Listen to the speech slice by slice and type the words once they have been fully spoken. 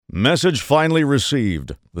Message finally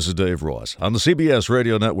received. This is Dave Ross on the CBS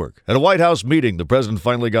radio network. At a White House meeting, the president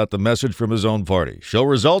finally got the message from his own party. Show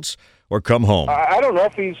results or come home. I don't know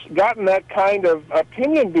if he's gotten that kind of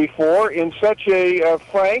opinion before in such a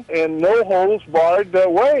frank and no-holds-barred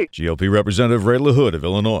way. GOP Representative Ray LaHood of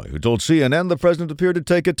Illinois, who told CNN the president appeared to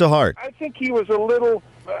take it to heart. I think he was a little,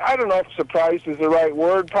 I don't know if surprised is the right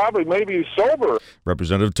word, probably maybe sober.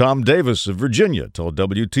 Representative Tom Davis of Virginia told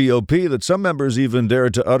WTOP that some members even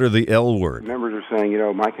dared to utter the L word. Members are saying,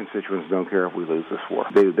 my constituents don't care if we lose this war.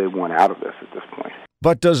 They want out of this at this point.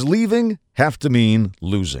 But does leaving have to mean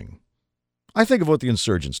losing? I think of what the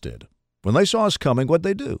insurgents did. When they saw us coming, what'd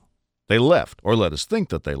they do? They left, or let us think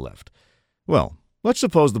that they left. Well, let's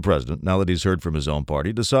suppose the president, now that he's heard from his own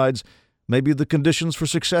party, decides maybe the conditions for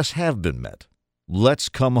success have been met. Let's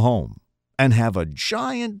come home and have a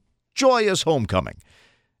giant, joyous homecoming.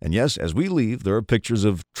 And yes, as we leave, there are pictures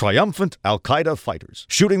of triumphant al-Qaeda fighters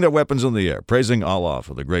shooting their weapons in the air, praising Allah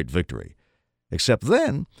for the great victory. Except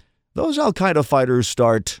then, those al-Qaeda fighters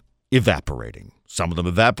start evaporating. Some of them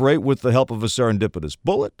evaporate with the help of a serendipitous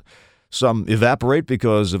bullet. Some evaporate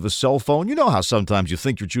because of a cell phone. You know how sometimes you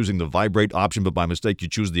think you're choosing the vibrate option, but by mistake you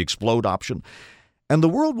choose the explode option? And the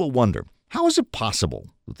world will wonder, how is it possible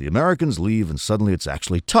that the Americans leave and suddenly it's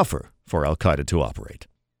actually tougher for al-Qaeda to operate?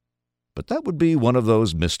 But that would be one of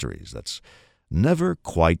those mysteries that's never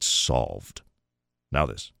quite solved. Now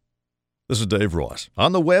this is Dave Ross.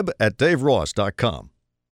 On the web at daveross.com.